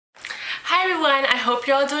everyone, I hope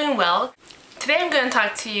you're all doing well. Today I'm going to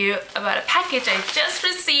talk to you about a package I just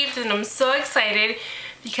received and I'm so excited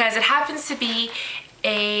because it happens to be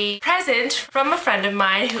a present from a friend of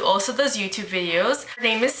mine who also does YouTube videos. Her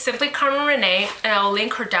name is Simply Carmen Renee and I will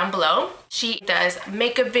link her down below. She does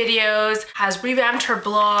makeup videos, has revamped her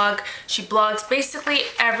blog. She blogs basically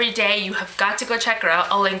every day. You have got to go check her out.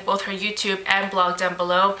 I'll link both her YouTube and blog down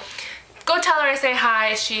below. Go tell her I say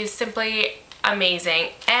hi. She's simply amazing.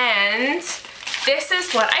 And this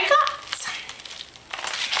is what I got.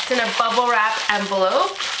 It's in a bubble wrap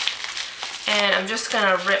envelope. And I'm just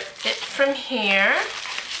gonna rip it from here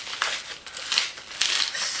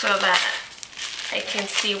so that I can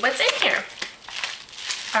see what's in here.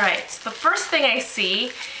 Alright, so the first thing I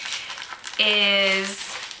see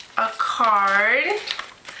is a card. It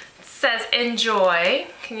says enjoy.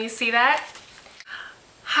 Can you see that?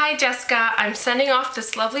 Hi Jessica, I'm sending off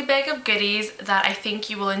this lovely bag of goodies that I think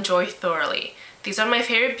you will enjoy thoroughly. These are my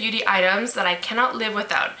favorite beauty items that I cannot live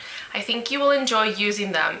without. I think you will enjoy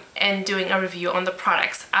using them and doing a review on the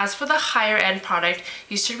products. As for the higher end product,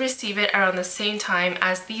 you should receive it around the same time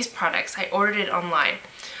as these products. I ordered it online.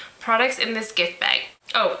 Products in this gift bag.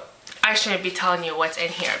 Oh, I shouldn't be telling you what's in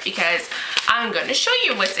here because I'm going to show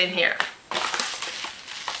you what's in here.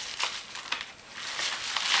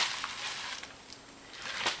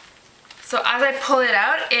 So as I pull it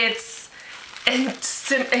out, it's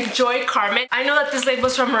Enjoy Carmen. I know that this label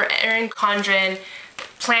is from her Erin Condren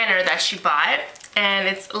planner that she bought and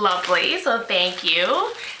it's lovely, so thank you.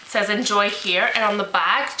 It says enjoy here, and on the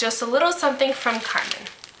back just a little something from Carmen.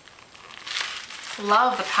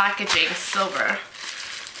 Love the packaging, silver.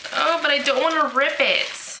 Oh, but I don't want to rip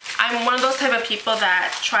it. I'm one of those type of people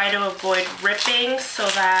that try to avoid ripping so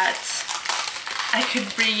that I could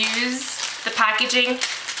reuse the packaging.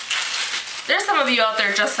 There's some of you out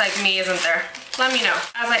there just like me, isn't there? Let me know.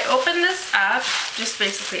 As I open this up, just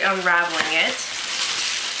basically unraveling it.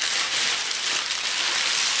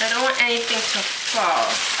 I don't want anything to fall.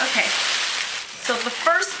 Okay, so the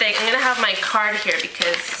first thing, I'm gonna have my card here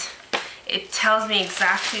because it tells me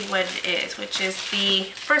exactly what it is, which is the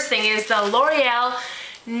first thing is the L'Oreal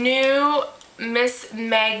new Miss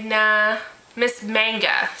Manga,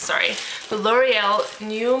 the L'Oreal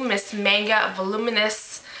new Miss Manga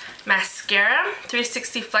Voluminous Mascara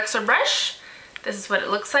 360 Flexor Brush. This is what it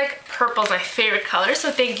looks like. Purple is my favorite color,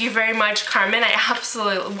 so thank you very much, Carmen. I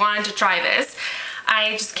absolutely wanted to try this.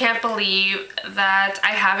 I just can't believe that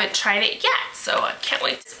I haven't tried it yet, so I can't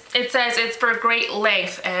wait. It says it's for great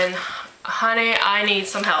length, and honey, I need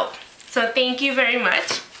some help. So thank you very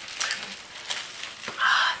much.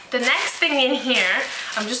 The next thing in here,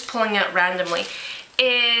 I'm just pulling out randomly,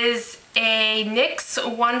 is a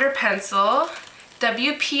NYX Wonder Pencil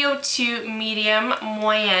WPO2 Medium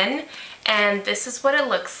Moyen, and this is what it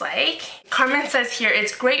looks like. Carmen says here,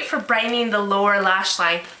 it's great for brightening the lower lash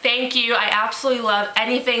line. Thank you, I absolutely love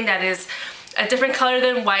anything that is a different color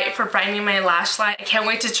than white for brightening my lash line. I can't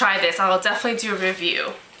wait to try this. I'll definitely do a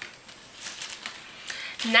review.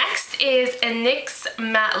 Next is a NYX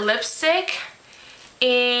matte lipstick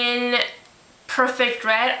in Perfect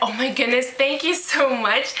Red. Oh my goodness, thank you so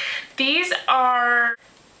much. These are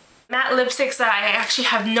matte lipsticks that I actually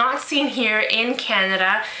have not seen here in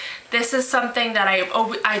Canada. This is something that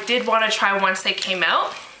I did want to try once they came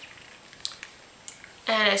out.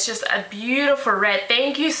 And it's just a beautiful red.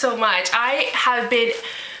 Thank you so much. I have been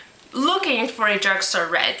looking for a drugstore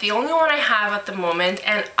red. The only one I have at the moment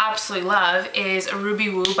and absolutely love is Ruby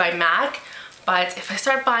Woo by MAC. But if I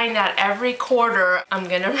start buying that every quarter, I'm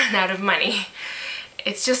gonna run out of money.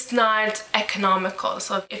 It's just not economical.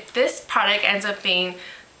 So if this product ends up being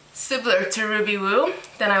similar to Ruby Woo,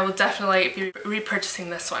 then I will definitely be repurchasing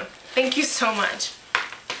this one. Thank you so much.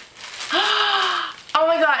 Oh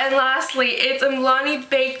my god, and lastly, it's a Milani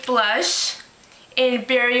Baked Blush in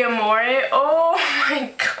Berry Amore. Oh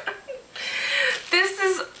my god. This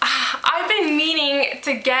is, I've been meaning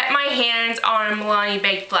to get my hands on a Milani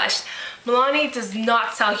Baked Blush. Milani does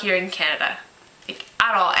not sell here in Canada, like,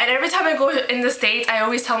 at all. And every time I go in the States, I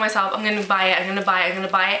always tell myself, I'm gonna buy it, I'm gonna buy it, I'm gonna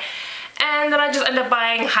buy it. And then I just end up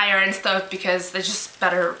buying higher end stuff because they're just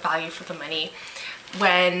better value for the money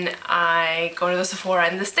when I go to the Sephora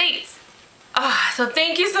in the States. So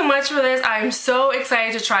thank you so much for this. I'm so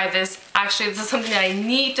excited to try this. Actually, this is something that I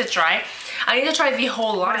need to try. I need to try the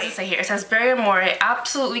whole line. What does it say here? It says Berry Amore,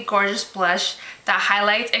 absolutely gorgeous blush that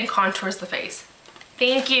highlights and contours the face.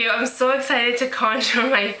 Thank you. I'm so excited to contour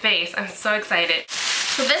my face. I'm so excited.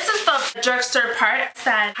 So this is the drugstore part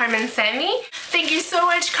that Carmen sent me. Thank you so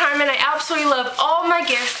much, Carmen. I absolutely love all my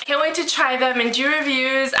gifts. Can't wait to try them and do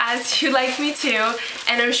reviews as you like me to.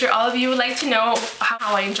 And I'm sure all of you would like to know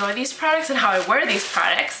how I enjoy these products and how I wear these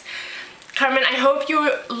products. Carmen, I hope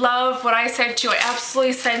you love what I sent you. I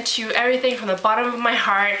absolutely sent you everything from the bottom of my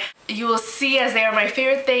heart. You will see as they are my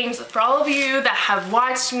favorite things. For all of you that have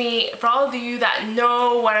watched me, for all of you that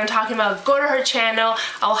know what I'm talking about, go to her channel.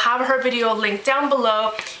 I'll have her video linked down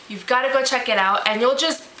below. You've got to go check it out and you'll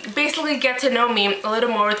just basically get to know me a little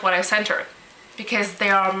more with what I sent her because they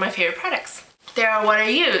are my favorite products. They are what I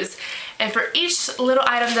use. And for each little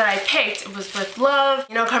item that I picked, it was with love.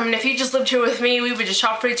 You know, Carmen, if you just lived here with me, we would just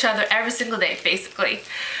shop for each other every single day, basically.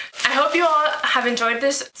 I hope you all have enjoyed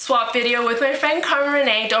this swap video with my friend Carmen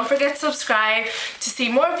Renee. Don't forget to subscribe to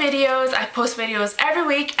see more videos. I post videos every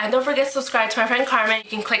week. And don't forget to subscribe to my friend Carmen. You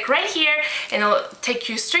can click right here and it'll take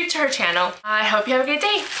you straight to her channel. I hope you have a great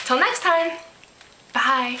day. Till next time.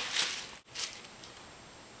 Bye.